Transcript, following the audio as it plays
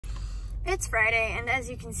It's Friday, and as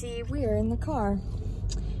you can see, we are in the car.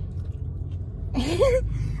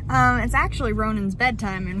 It's actually Ronan's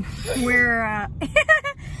bedtime, and we're,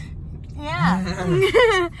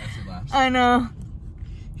 yeah. I know.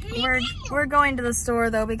 We're going to the store,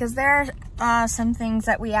 though, because there are some things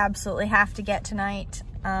that we absolutely have to get tonight,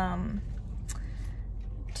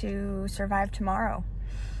 to survive tomorrow.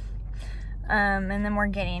 And then we're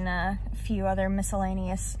getting a few other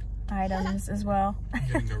miscellaneous items as well. I'm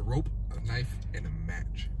getting a rope, a knife, and a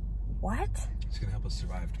match. What? It's gonna help us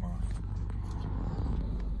survive tomorrow.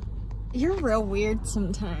 You're real weird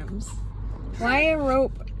sometimes. Why a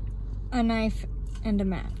rope, a knife, and a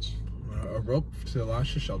match? A rope to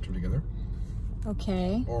lash the shelter together.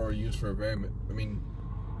 Okay. Or use for a very, I mean,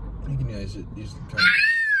 you can use it to kind of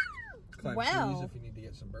climb trees if you need to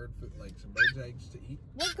get some bird food, like some bird's eggs to eat.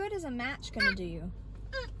 What good is a match gonna do you?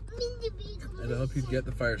 It'll help you get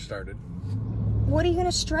the fire started. What are you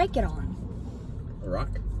gonna strike it on? A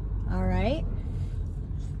rock. All right.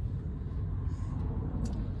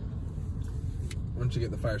 Once you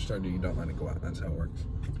get the fire started, you don't let it go out. That's how it works.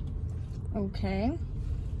 Okay.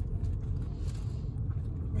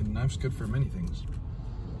 And a knife's good for many things.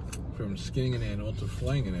 From skinning an animal to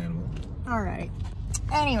flaying an animal. All right.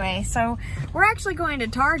 Anyway, so we're actually going to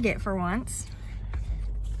Target for once.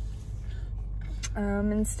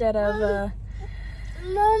 Instead of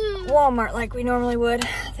Walmart like we normally would.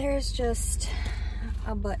 There's just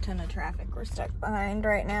a butt ton of traffic we're stuck behind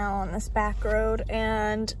right now on this back road,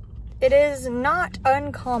 and it is not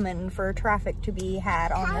uncommon for traffic to be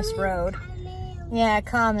had on this road. Yeah,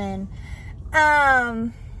 common.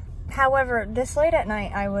 However, this late at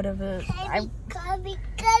night, I would have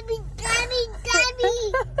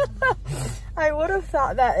I would have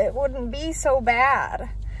thought that it wouldn't be so bad,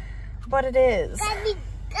 but it is.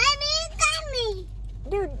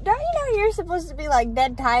 Dude, don't you know you're supposed to be like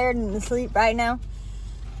dead tired and asleep right now?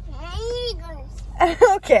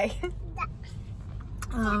 Okay.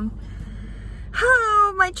 Oh,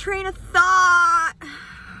 my train of thought.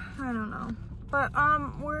 I don't know. But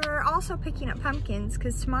we're also picking up pumpkins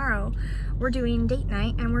because tomorrow we're doing date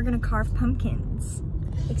night and we're gonna carve pumpkins.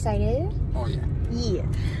 Excited? Oh yeah. Yeah.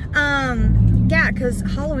 Yeah, because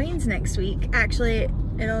Halloween's next week. Actually,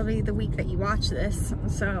 it'll be the week that you watch this,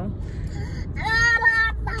 so.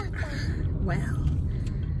 Well.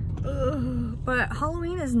 Ugh. But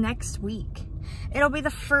Halloween is next week. It'll be the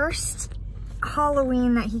first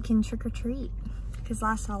Halloween that he can trick or treat. Because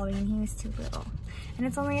last Halloween he was too little. And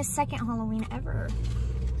it's only his second Halloween ever.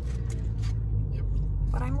 Yep.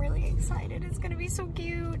 But I'm really excited. It's gonna be so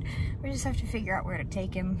cute. We just have to figure out where to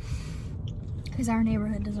take him. Because our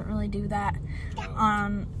neighborhood doesn't really do that.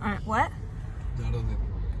 What? Not only do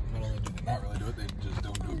they not really do it, they just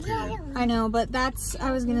don't do it, period. I know, but that's,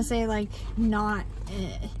 I was gonna say, like, not,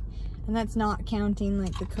 and that's not counting,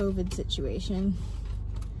 like, the COVID situation.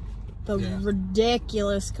 The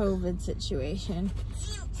ridiculous COVID situation.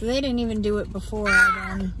 So they didn't even do it before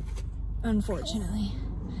then, unfortunately.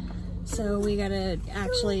 So we gotta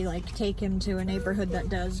actually, like, take him to a neighborhood that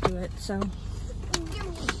does do it, so.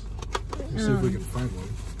 We'll see if we can find one.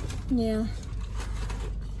 Yeah.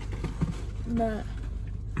 But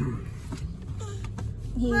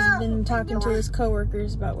he's been talking to his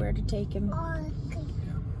coworkers about where to take him.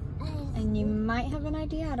 And you might have an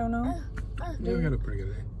idea, I don't know. Yeah, we got a pretty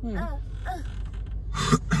good idea.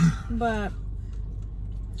 But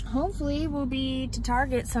hopefully we'll be to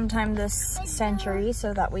Target sometime this century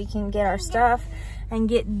so that we can get our stuff and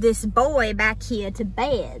get this boy back here to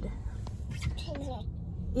bed.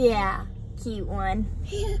 Yeah, cute one.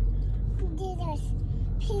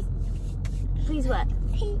 Please what?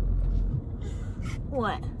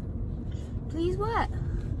 What? Please what?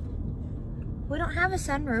 We don't have a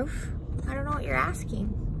sunroof. I don't know what you're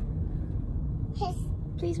asking.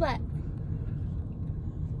 Please what?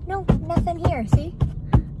 No, nothing here, see?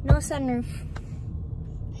 No sunroof.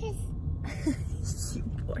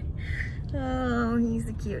 Cute boy. Oh, he's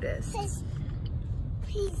the cutest.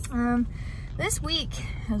 This week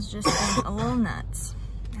has just been a little nuts,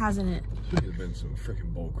 hasn't it? It has been some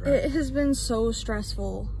freaking bull crap. It has been so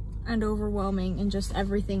stressful and overwhelming and just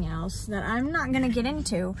everything else that I'm not gonna get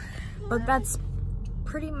into, but that's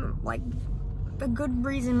pretty, like, a good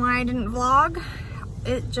reason why I didn't vlog.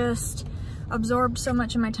 It just absorbed so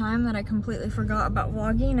much of my time that I completely forgot about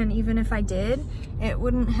vlogging, and even if I did, it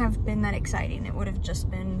wouldn't have been that exciting. It would have just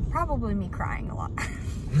been probably me crying a lot.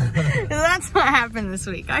 That's what happened this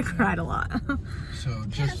week. I cried a lot. So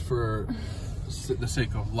just for the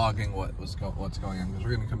sake of vlogging what's going on, because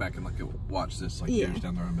we're gonna come back and watch this years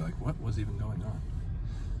down the road and be like, what was even going on?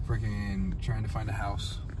 Freaking trying to find a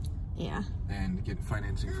house Yeah. And get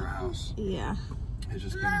financing for a house. Yeah. It's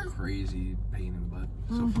just been a crazy pain in the butt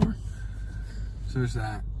so far. So there's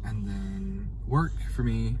that, and then work for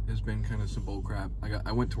me has been kind of some bull crap.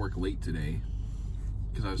 I went to work late today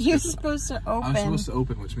because I was supposed to open. I was supposed to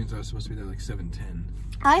open, which means I was supposed to be there like 7:10.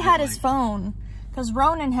 I had his phone because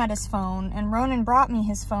Ronan had his phone, and Ronan brought me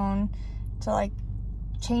his phone to like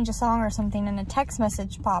change a song or something, and a text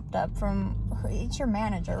message popped up from, it's your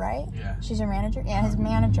manager, right? Yeah. She's your manager? Yeah, his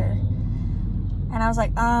manager. And I was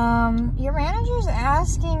like, your manager's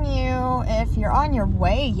asking you if you're on your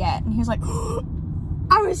way yet. And he was like,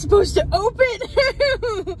 I was supposed to open.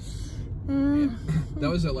 That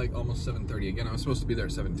was at like almost 7:30. Again, I was supposed to be there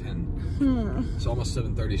at 7:10. So almost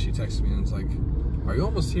 7:30, she texted me and was like, are you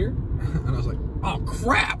almost here? And I was like, oh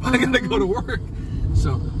crap, I gotta go to work.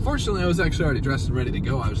 So fortunately, I was actually already dressed and ready to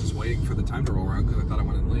go. I was just waiting for the time to roll around because I thought I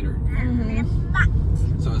went in later.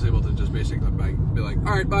 So I was able to just basically be like,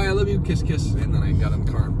 all right, bye, I love you, kiss, kiss. And then I got in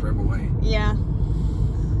the car and drove away. Yeah.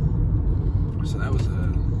 So that was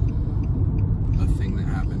a thing that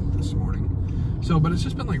happened this morning. So, but it's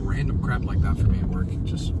just been like random crap like that for me at work.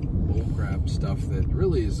 Just bull crap stuff that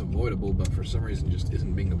really is avoidable, but for some reason just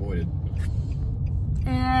isn't being avoided.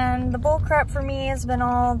 And the bull crap for me has been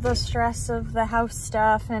all the stress of the house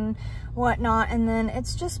stuff and whatnot, and then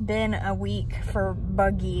it's just been a week for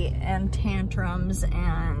Buggy and tantrums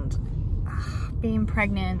and being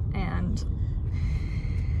pregnant, and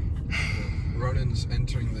Ronan's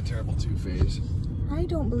entering the terrible 2 phase. I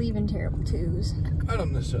don't believe in terrible 2s. I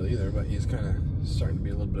don't necessarily either, but he's kind of starting to be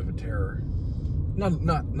a little bit of a terror.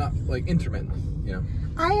 Not like intermittent, you know.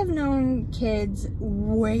 I have known kids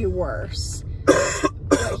way worse.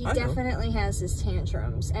 But he definitely has his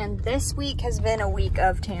tantrums, and this week has been a week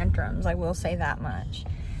of tantrums, I will say that much.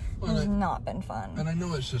 Well, it's not been fun. And I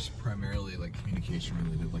know it's just primarily like communication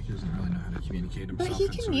related, like he doesn't really know how to communicate himself. But he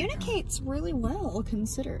communicates really well,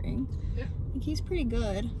 considering. Yeah. Like, he's pretty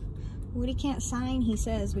good. What he can't sign, he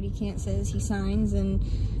says. What he can't say, he signs, and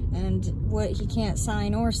what he can't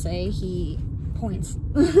sign or say, he points.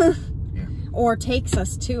 Yeah. Or takes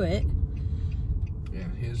us to it. Yeah,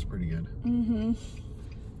 he is pretty good. Mm-hmm.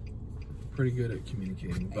 Pretty good at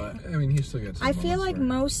communicating, but I mean, he still gets. I feel like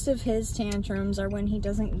most of his tantrums are when he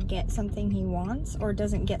doesn't get something he wants, or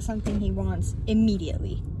doesn't get something he wants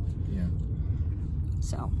immediately. Yeah.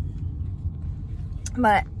 So,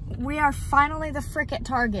 but we are finally the frick at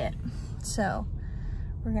Target, so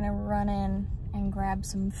we're gonna run in and grab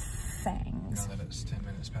some fangs. Now that it's 10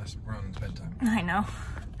 minutes past Ronan's bedtime. I know.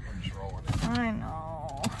 I'm just rolling it. I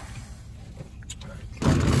know.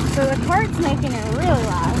 So the cart's making it real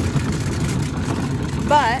loud.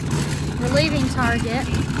 But we're leaving Target.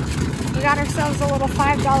 We got ourselves a little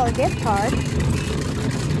 $5 gift card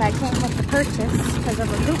that came with the purchase because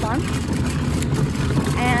of a coupon.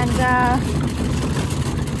 And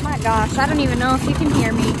my gosh, I don't even know if you can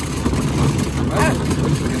hear me.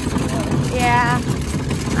 Yeah,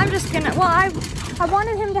 I'm just gonna, well, I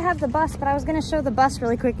wanted him to have the bus, but I was gonna show the bus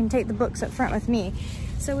really quick and take the books up front with me.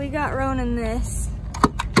 So we got Ronan this.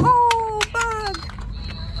 Oh, bug!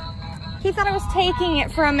 He thought I was taking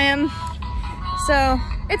it from him. So,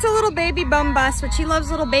 it's a little baby bum bus, which he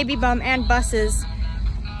loves little baby bum and buses.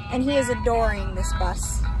 And he is adoring this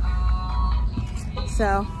bus.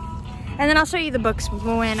 So, and then I'll show you the books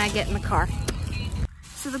when I get in the car.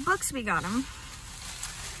 So the books we got him,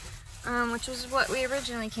 which was what we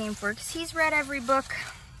originally came for, because he's read every book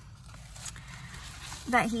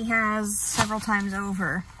that he has several times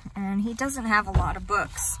over. And he doesn't have a lot of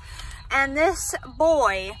books. And this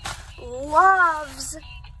boy loves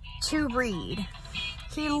to read.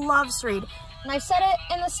 He loves to read. And I said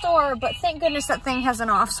it in the store, but thank goodness that thing has an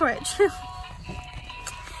off switch.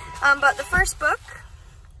 But the first book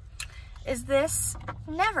is this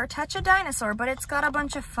Never Touch a Dinosaur, but it's got a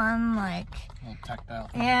bunch of fun, like, little tactile.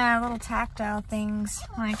 Yeah, little tactile things.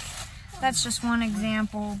 Like, that's just one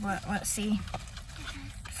example, but let's see.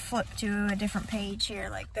 Flip to a different page here,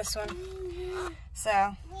 like this one.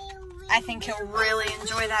 So, I think he'll really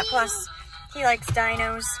enjoy that. Plus, he likes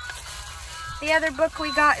dinos. The other book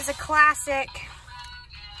we got is a classic.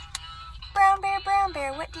 Brown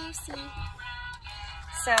Bear, what do you see?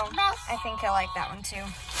 So, I think he'll like that one too.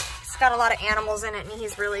 It's got a lot of animals in it, and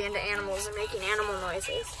he's really into animals and making animal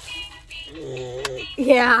noises.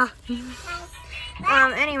 Yeah.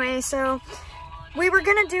 Anyway, so, we were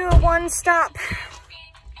gonna do a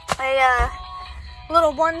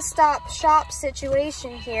little one-stop shop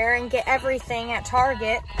situation here and get everything at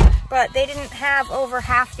Target, but they didn't have over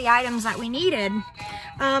half the items that we needed.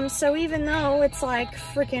 So even though it's like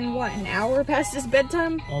freaking, what, an hour past his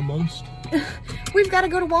bedtime? Almost. We've got to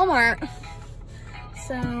go to Walmart. So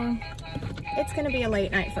So it's gonna be a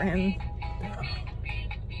late night for him.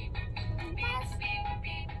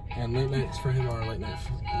 And late nights for him are late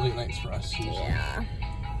nights for us. Usually. Yeah.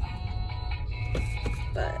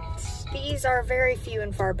 But these are very few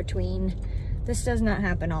and far between. This does not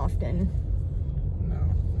happen often. No,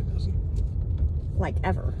 it doesn't. Like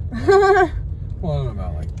ever. Well, I don't know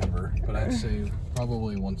about like ever, but I'd say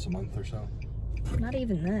probably once a month or so. Not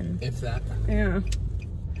even then. If that. Yeah.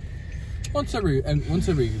 Once every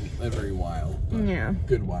while. Yeah.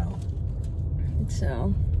 Good while.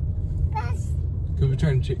 So. Because we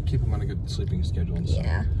try to keep him on a good sleeping schedule and stuff.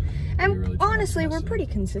 Yeah. And really honestly, we're pretty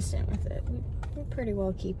consistent with it. We pretty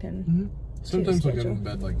well keep him. Mm-hmm. Sometimes we'll go to schedule.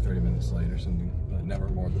 bed like 30 minutes late or something, but never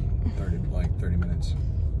more than 30 minutes.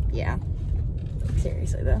 Yeah.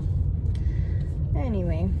 Seriously though.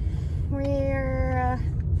 Anyway,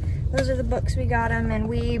 those are the books we got him, and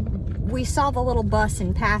we saw the little bus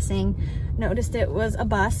in passing, noticed it was a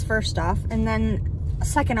bus first off, and then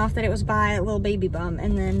second off that it was by Lil Baby Bum,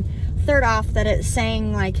 and then third off that it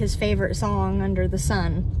sang like his favorite song, Under the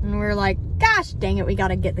Sun, and we were like, gosh dang it, we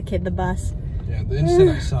gotta get the kid the bus. Yeah, the instant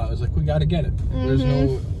I saw it, I was like, we gotta get it. There's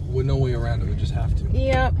no way around it, we just have to.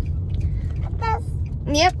 Yep. Bus.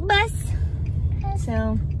 Yep, bus.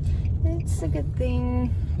 So, it's a good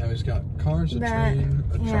thing. Now he's got cars, a train,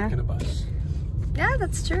 a truck, and a bus. Yeah,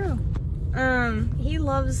 that's true. He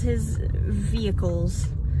loves his vehicles,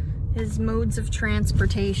 his modes of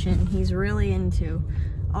transportation. He's really into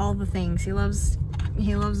all the things. He loves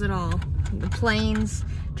it all. The planes,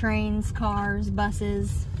 trains, cars,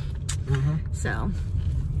 buses. So,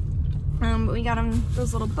 but we got him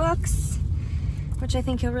those little books, which I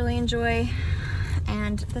think he'll really enjoy.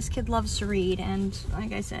 And this kid loves to read, and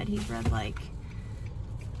like I said, he's read like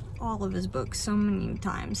all of his books so many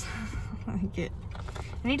times.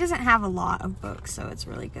 And he doesn't have a lot of books, so it's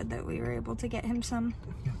really good that we were able to get him some.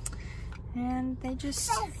 And they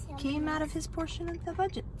just came out of his portion of the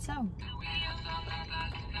budget, so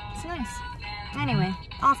it's nice. Anyway,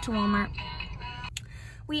 off to Walmart.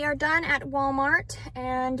 We are done at Walmart,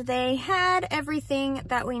 and they had everything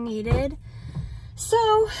that we needed.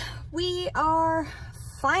 So we are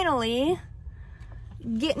finally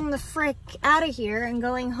getting the frick out of here and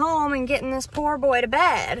going home and getting this poor boy to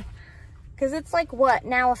bed. Because it's like, what,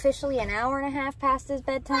 now officially an hour and a half past his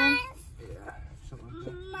bedtime? Yeah,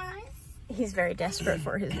 something like that. He's very desperate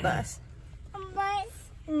for his bus.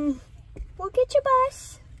 We'll get your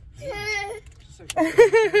bus.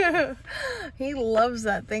 He loves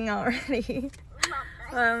that thing already.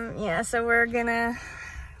 Yeah, so we're gonna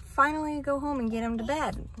finally go home and get him to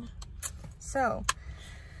bed. So,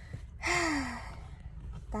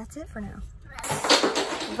 that's it for now.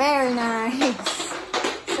 Very nice.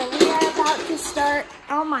 So we are about to start.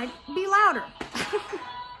 Oh my, be louder.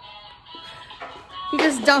 He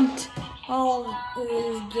just dumped all of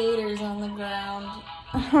his gators on the ground.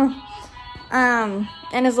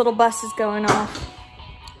 And his little bus is going off.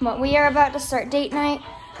 But we are about to start date night.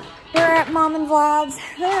 We're at Mom and Vlad's.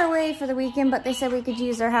 They're away for the weekend, but they said we could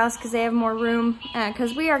use their house because they have more room.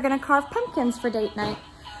 Because we are going to carve pumpkins for date night.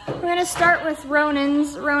 We're going to start with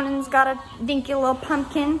Ronan's. Ronan's got a dinky little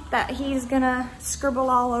pumpkin that he's going to scribble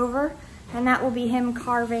all over. And that will be him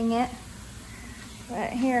carving it.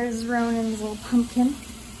 But here's Ronan's little pumpkin.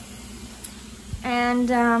 And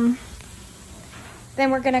then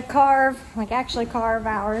we're going to carve, like actually carve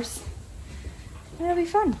ours. It'll be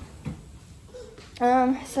fun.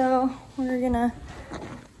 So we're gonna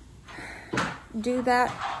do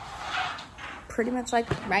that pretty much like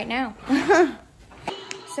right now.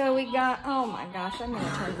 So we got, oh my gosh, I'm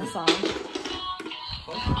gonna turn this on.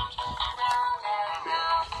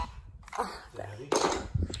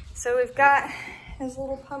 So we've got his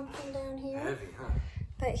little pumpkin down here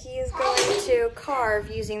that he is going to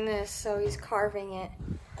carve using this. So he's carving it.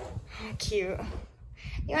 Cute.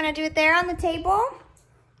 You wanna do it there on the table?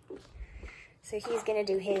 So he's gonna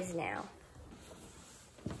do his now.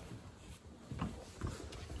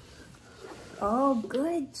 Oh,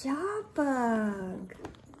 good job, Bug.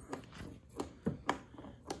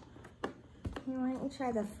 Why don't you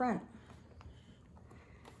try the front?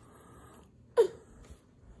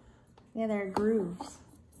 Yeah, there are grooves.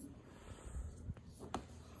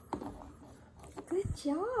 Good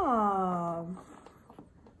job.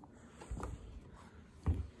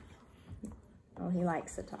 Oh, he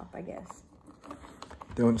likes the top, I guess.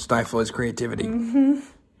 Don't stifle his creativity.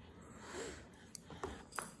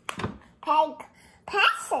 Peg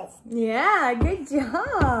passes. Yeah, good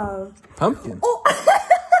job. Pumpkin. Oh, he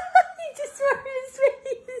just swore his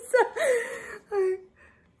face.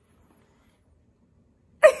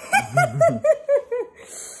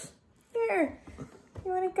 Here, you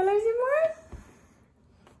color some more?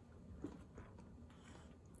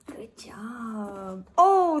 Good job.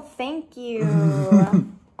 Oh, thank you.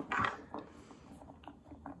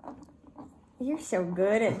 You're so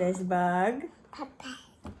good at this, Bug.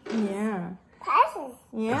 Yeah. Passes.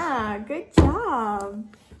 Yeah, good job.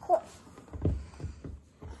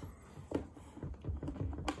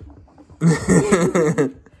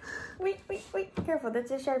 Wait. Careful,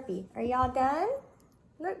 that's a Sharpie. Are y'all done?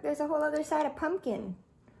 Look, there's a whole other side of pumpkin.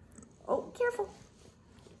 Oh, careful.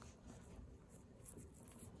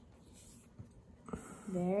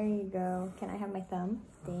 There you go. Can I have my thumb?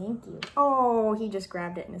 Thank you. Oh, he just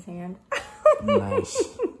grabbed it in his hand.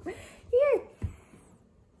 Nice. Here.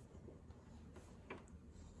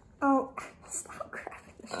 Oh, stop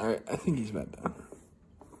grabbing the Alright, I think he's about done.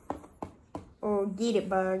 Oh, get it,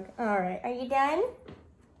 Bug. All right, are you done?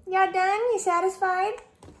 Y'all done? You satisfied?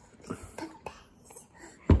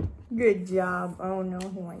 Good job. Oh no,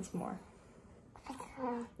 he wants more.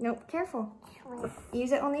 Nope, careful.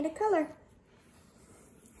 Use it only to color.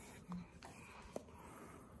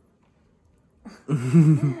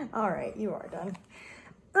 All right, you are done.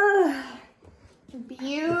 Ugh.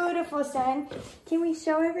 Beautiful, son. Can we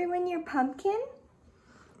show everyone your pumpkin?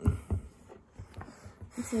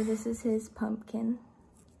 So this is his pumpkin.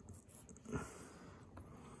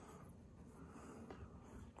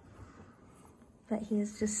 But he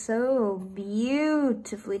is just so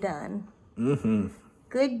beautifully done. Mm-hmm.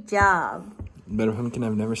 Good job. Better pumpkin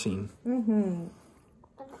I've never seen. Mm-hmm.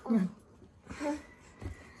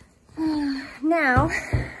 Now,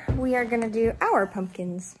 we are gonna do our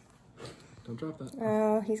pumpkins. Don't drop that.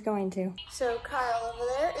 Oh, he's going to. So Kyle over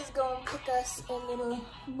there is going to pick us a little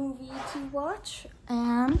movie to watch.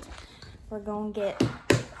 And we're going to get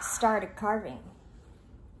started carving.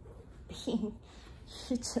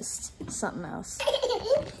 It's just something else.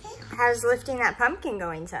 How's lifting that pumpkin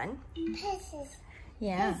going, son? Passes.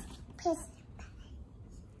 Yeah. Passes.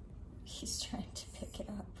 He's trying to pick it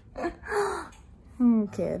up.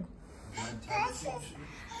 Kid. Passes.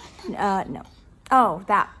 No. Oh,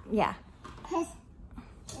 that, yeah.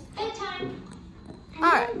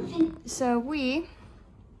 All right, so we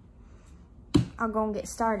are gonna get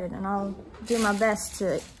started and I'll do my best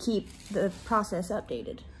to keep the process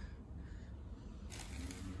updated.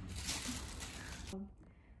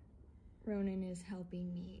 Ronan is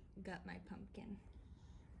helping me gut my pumpkin.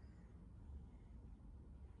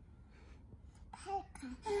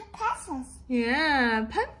 Passes. Yeah,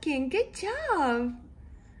 pumpkin, good job.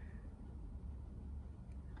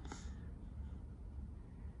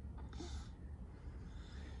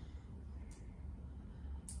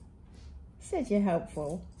 Such a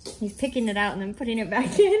helpful. He's picking it out and then putting it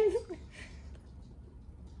back in.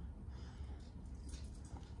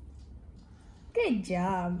 Good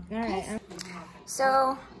job. All right.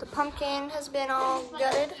 So the pumpkin has been all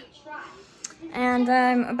gutted and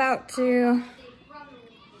I'm about to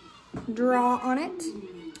draw on it.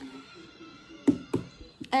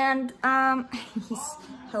 And he's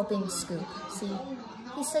helping scoop. See,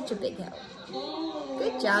 he's such a big help.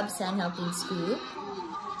 Good job, son, helping scoop.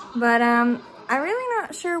 But I'm really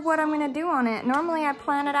not sure what I'm gonna do on it. Normally I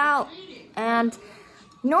plan it out and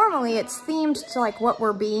normally it's themed to like what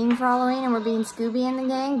we're being for Halloween and we're being Scooby and the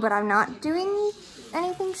gang, but I'm not doing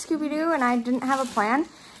anything Scooby-Doo and I didn't have a plan.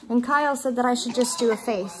 And Kyle said that I should just do a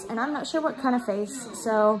face and I'm not sure what kind of face.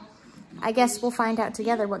 So I guess we'll find out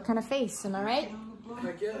together what kind of face, am I right?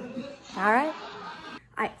 Heck yeah. All right.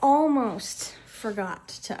 I almost forgot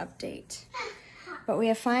to update. But we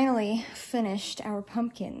have finally finished our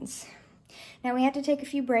pumpkins. Now we had to take a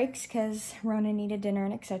few breaks because Ronan needed dinner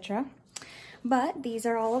and etc. But these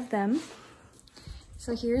are all of them.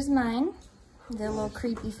 So here's mine, the little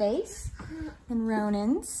creepy face, and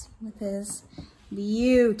Ronan's with his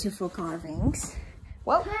beautiful carvings.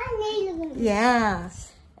 Whoa. Yeah.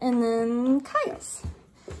 And then Kyle's.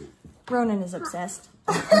 Ronan is obsessed.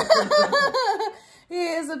 He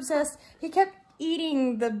is obsessed. He kept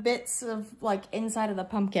eating the bits of like inside of the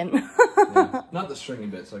pumpkin. Yeah. Not the stringy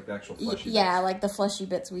bits, like the actual fleshy bits. Yeah, like the fleshy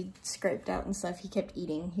bits we scraped out and stuff. He kept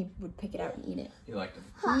eating. He would pick it out and eat it. He liked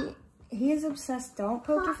them. He is obsessed. Don't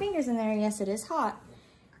poke your fingers in there. Yes, it is hot.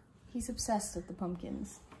 He's obsessed with the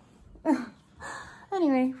pumpkins.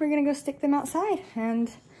 Anyway, we're gonna go stick them outside, and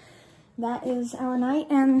that is our night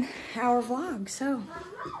and our vlog. So,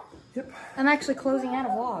 Yep. I'm actually closing out a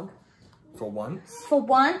vlog. For once. For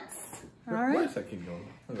once. All Where right. does that keep going?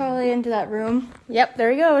 Okay. Probably into that room. Yep,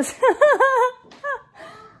 there he goes.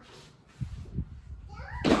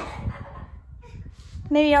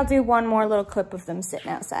 Maybe I'll do one more little clip of them sitting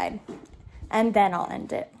outside, and then I'll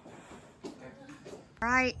end it.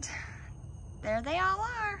 Right, there they all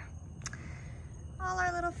are. All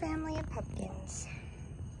our little family of pumpkins.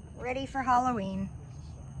 Ready for Halloween.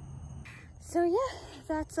 So yeah,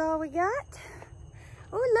 that's all we got.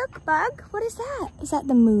 Oh look, bug, what is that? Is that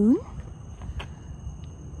the moon?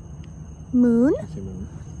 Moon?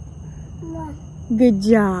 No. Good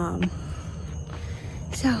job.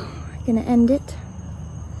 So, we're gonna end it.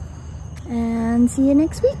 And see you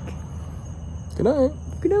next week. Good night.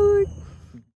 Good night.